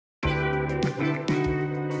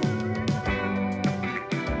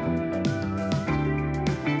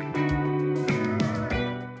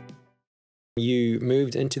You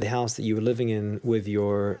moved into the house that you were living in with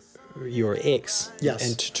your ex, yes,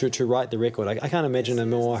 and to write the record. I can't imagine a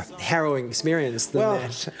more harrowing experience than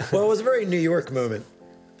that. Well, it was a very New York moment.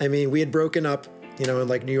 I mean, we had broken up, you know, and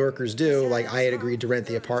like New Yorkers do. Like, I had agreed to rent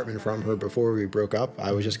the apartment from her before we broke up.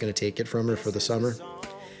 I was just going to take it from her for the summer.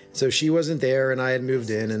 So she wasn't there, and I had moved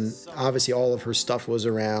in, and obviously all of her stuff was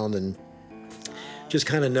around, and just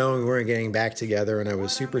kind of knowing we weren't getting back together, and I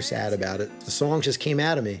was super sad about it. The song just came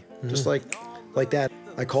out of me, just like that.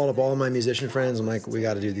 I called up all of my musician friends. I'm like, we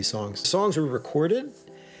got to do these songs. The songs were recorded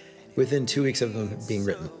within 2 weeks of them being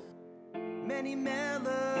written. Many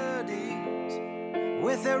melodies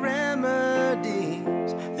with their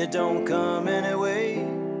remedies that don't come anyway.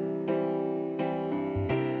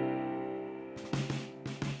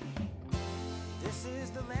 This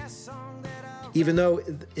is the last song that even though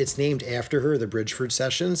it's named after her, the Bridgeford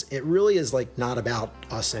Sessions, it really is like not about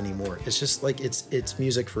us anymore. It's just like it's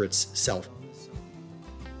music for itself.